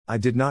I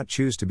did not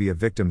choose to be a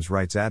victims'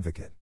 rights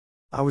advocate.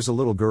 I was a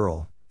little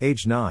girl,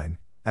 age 9,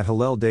 at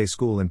Hillel Day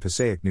School in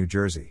Passaic, New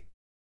Jersey.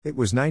 It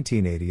was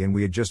 1980 and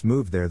we had just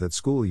moved there that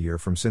school year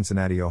from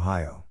Cincinnati,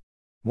 Ohio.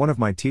 One of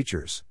my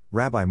teachers,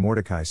 Rabbi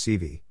Mordecai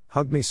Seavey,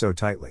 hugged me so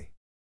tightly.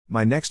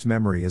 My next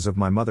memory is of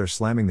my mother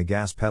slamming the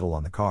gas pedal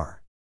on the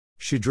car.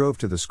 She drove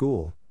to the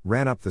school,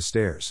 ran up the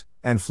stairs,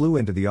 and flew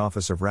into the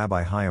office of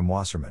Rabbi Chaim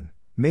Wasserman,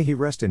 may he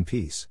rest in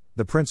peace,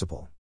 the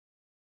principal.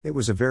 It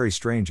was a very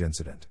strange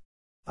incident.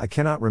 I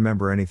cannot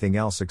remember anything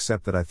else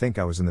except that I think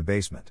I was in the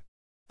basement.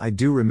 I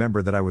do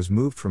remember that I was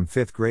moved from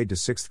 5th grade to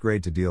 6th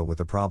grade to deal with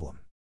the problem.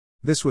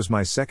 This was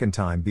my second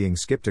time being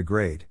skipped a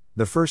grade.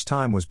 The first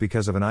time was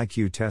because of an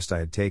IQ test I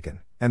had taken,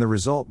 and the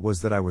result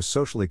was that I was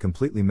socially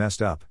completely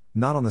messed up,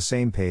 not on the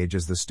same page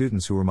as the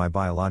students who were my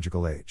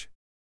biological age.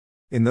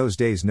 In those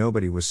days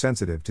nobody was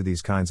sensitive to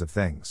these kinds of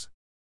things.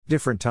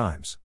 Different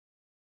times.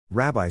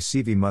 Rabbi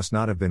Seavey must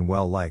not have been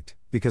well liked,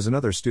 because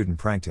another student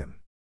pranked him.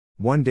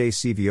 One day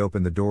Seavey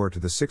opened the door to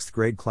the 6th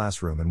grade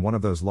classroom and one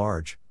of those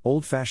large,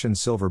 old-fashioned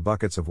silver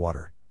buckets of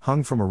water,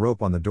 hung from a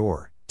rope on the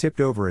door,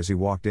 tipped over as he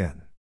walked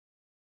in.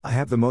 I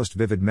have the most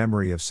vivid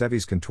memory of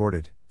Seavey's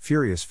contorted,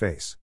 furious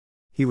face.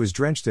 He was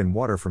drenched in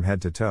water from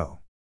head to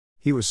toe.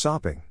 He was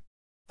sopping.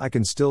 I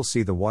can still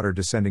see the water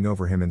descending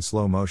over him in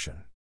slow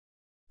motion.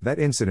 That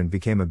incident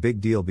became a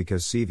big deal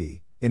because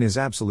Seavey, in his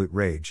absolute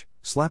rage,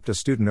 slapped a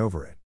student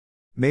over it.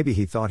 Maybe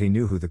he thought he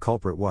knew who the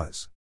culprit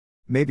was.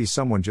 Maybe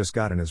someone just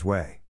got in his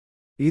way.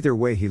 Either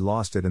way he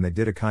lost it and they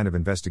did a kind of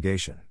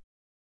investigation.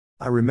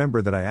 I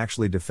remember that I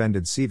actually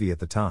defended Seavey at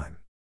the time.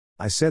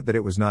 I said that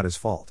it was not his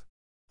fault.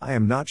 I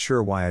am not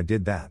sure why I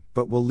did that,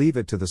 but we'll leave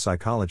it to the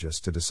psychologists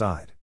to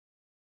decide.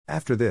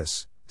 After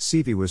this,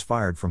 Seavey was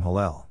fired from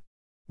Hillel.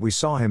 We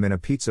saw him in a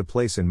pizza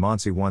place in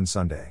Muncie one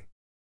Sunday.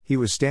 He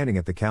was standing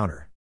at the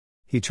counter.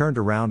 He turned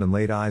around and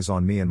laid eyes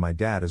on me and my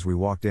dad as we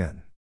walked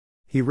in.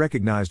 He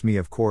recognized me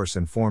of course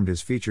and formed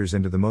his features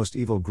into the most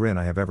evil grin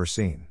I have ever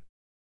seen.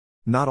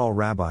 Not all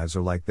rabbis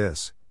are like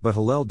this, but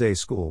Hillel Day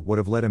School would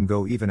have let him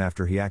go even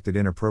after he acted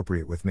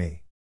inappropriate with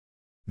me.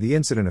 The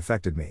incident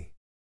affected me.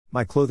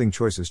 My clothing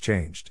choices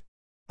changed.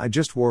 I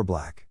just wore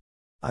black.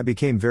 I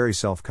became very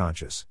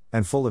self-conscious,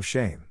 and full of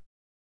shame.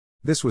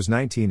 This was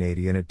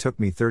 1980 and it took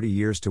me 30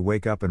 years to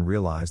wake up and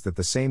realize that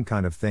the same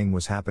kind of thing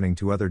was happening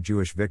to other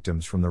Jewish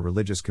victims from the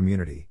religious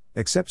community,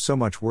 except so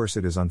much worse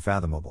it is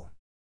unfathomable.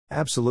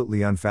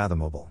 Absolutely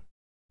unfathomable.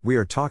 We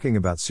are talking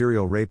about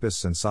serial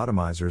rapists and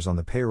sodomizers on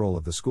the payroll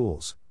of the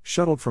schools,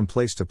 shuttled from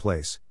place to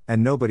place,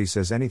 and nobody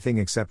says anything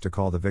except to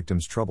call the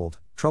victims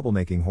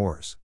troublemaking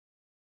whores.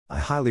 I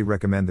highly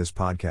recommend this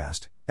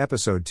podcast,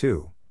 Episode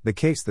 2, The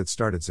Case That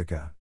Started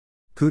Zika.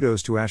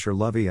 Kudos to Asher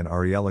Lovey and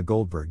Ariella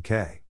Goldberg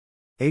K.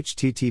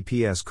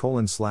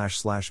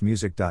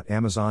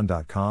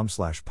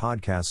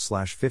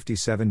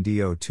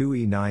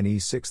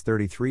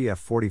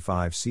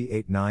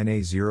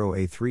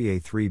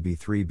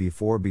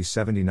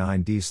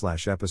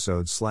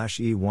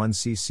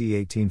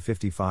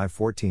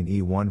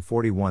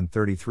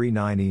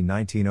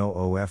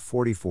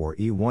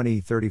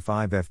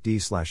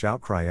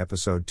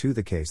 episode 2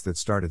 The Case That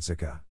Started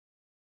Zika.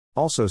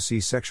 Also see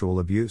Sexual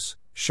Abuse,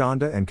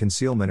 Shonda and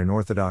Concealment in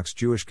Orthodox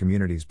Jewish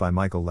Communities by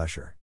Michael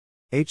Lesher.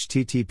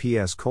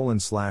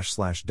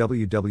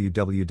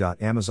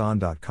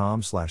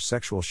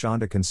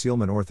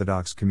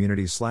 https://www.amazon.com/sexualshondaconcealmentorthodox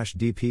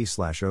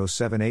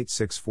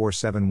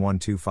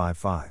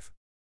communities/dp/07864712555.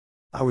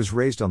 I was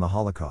raised on the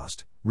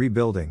Holocaust,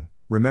 rebuilding,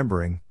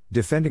 remembering,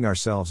 defending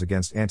ourselves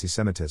against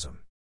anti-Semitism.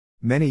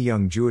 Many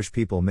young Jewish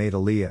people made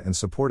Aliyah and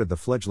supported the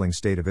fledgling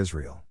state of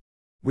Israel.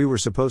 We were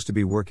supposed to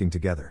be working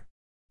together.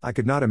 I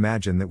could not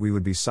imagine that we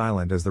would be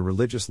silent as the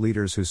religious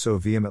leaders who so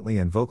vehemently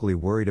and vocally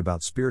worried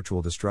about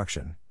spiritual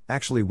destruction,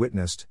 actually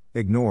witnessed,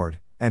 ignored,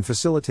 and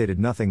facilitated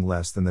nothing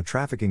less than the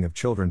trafficking of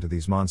children to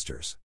these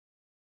monsters.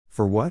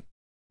 For what?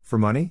 For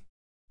money?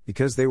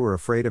 Because they were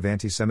afraid of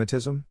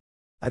anti-Semitism?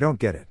 I don't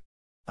get it.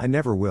 I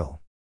never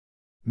will.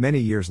 Many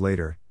years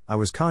later, I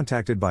was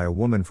contacted by a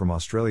woman from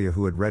Australia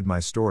who had read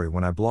my story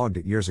when I blogged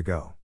it years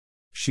ago.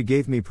 She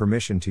gave me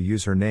permission to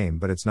use her name,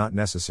 but it's not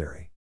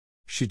necessary.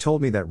 She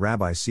told me that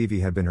Rabbi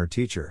Seavey had been her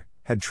teacher,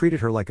 had treated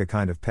her like a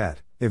kind of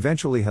pet,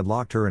 eventually had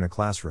locked her in a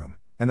classroom,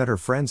 and that her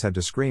friends had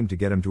to scream to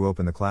get him to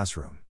open the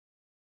classroom.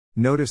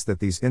 Notice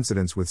that these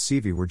incidents with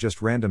Seavey were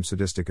just random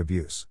sadistic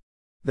abuse.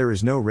 There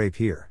is no rape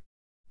here.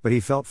 But he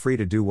felt free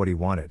to do what he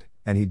wanted,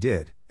 and he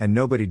did, and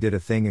nobody did a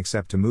thing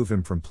except to move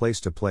him from place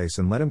to place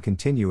and let him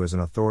continue as an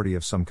authority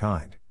of some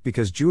kind,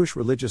 because Jewish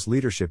religious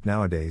leadership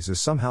nowadays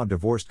is somehow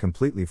divorced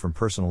completely from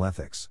personal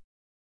ethics.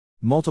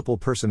 Multiple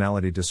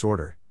personality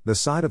disorder, the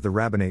side of the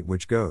rabbinate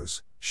which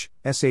goes,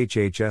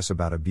 shhhs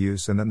about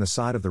abuse, and then the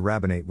side of the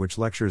rabbinate which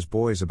lectures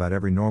boys about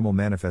every normal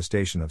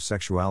manifestation of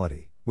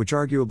sexuality, which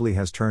arguably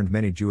has turned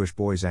many Jewish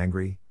boys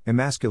angry,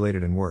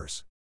 emasculated and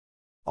worse.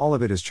 All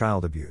of it is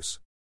child abuse.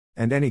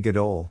 And any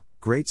Gadol,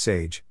 great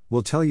sage,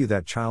 will tell you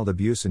that child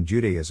abuse and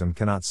Judaism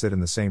cannot sit in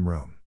the same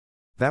room.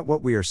 That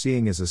what we are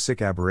seeing is a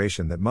sick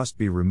aberration that must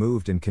be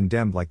removed and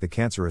condemned like the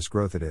cancerous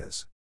growth it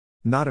is.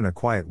 Not in a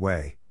quiet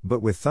way,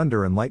 but with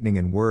thunder and lightning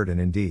in word and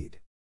in deed.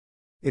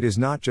 It is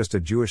not just a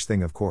Jewish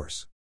thing, of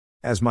course.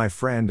 As my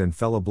friend and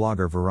fellow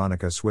blogger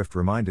Veronica Swift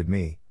reminded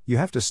me, you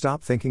have to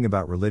stop thinking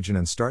about religion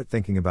and start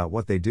thinking about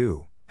what they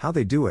do, how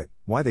they do it,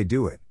 why they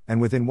do it,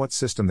 and within what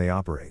system they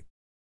operate.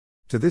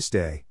 To this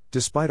day,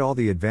 despite all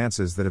the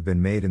advances that have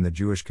been made in the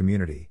Jewish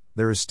community,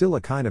 there is still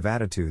a kind of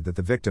attitude that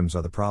the victims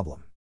are the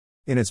problem.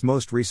 In its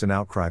most recent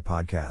Outcry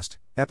podcast,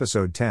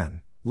 episode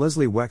 10,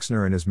 Leslie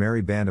Wexner and his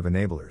merry band of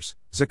enablers,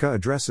 Zika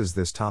addresses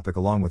this topic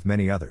along with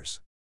many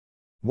others.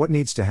 What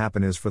needs to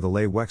happen is for the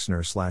Leigh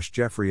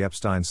Wexner/Jeffrey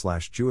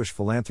Epstein/Jewish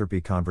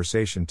philanthropy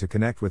conversation to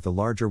connect with the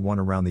larger one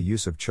around the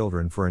use of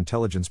children for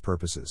intelligence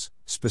purposes,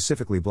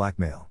 specifically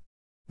blackmail.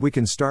 We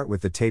can start with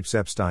the tapes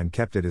Epstein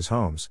kept at his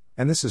homes,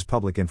 and this is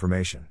public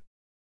information.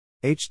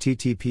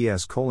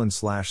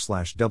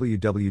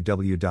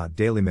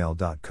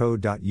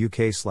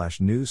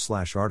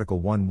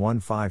 https://www.dailymail.co.uk/news/article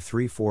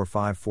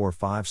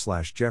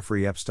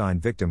 115345545/Jeffrey Epstein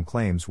victim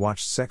claims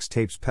watched sex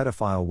tapes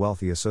pedophile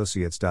wealthy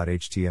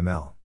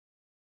associates.html.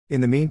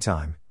 In the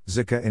meantime,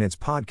 Zika in its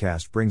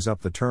podcast brings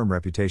up the term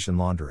reputation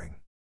laundering.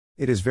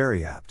 It is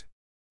very apt.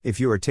 If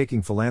you are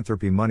taking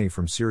philanthropy money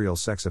from serial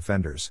sex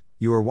offenders,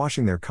 you are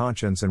washing their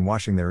conscience and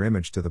washing their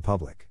image to the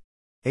public.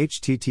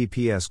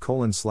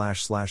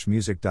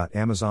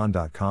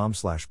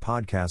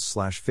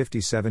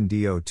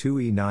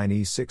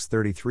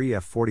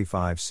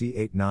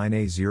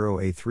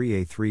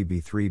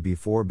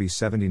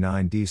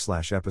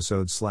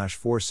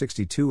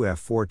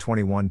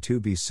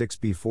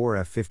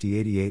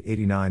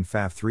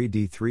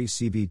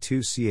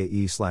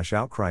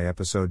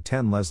 episode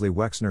 10 Leslie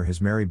Wexner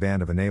his merry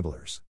band of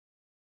enablers.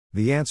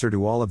 The answer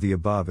to all of the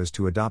above is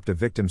to adopt a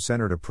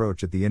victim-centered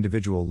approach at the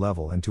individual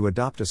level and to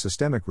adopt a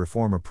systemic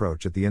reform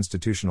approach at the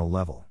institutional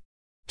level.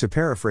 To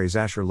paraphrase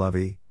Asher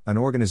Lovey, an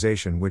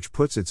organization which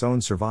puts its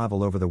own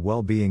survival over the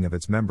well-being of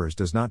its members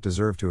does not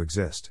deserve to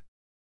exist.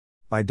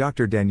 By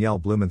Dr. Danielle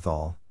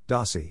Blumenthal,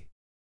 Dossi.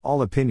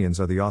 All opinions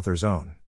are the author's own.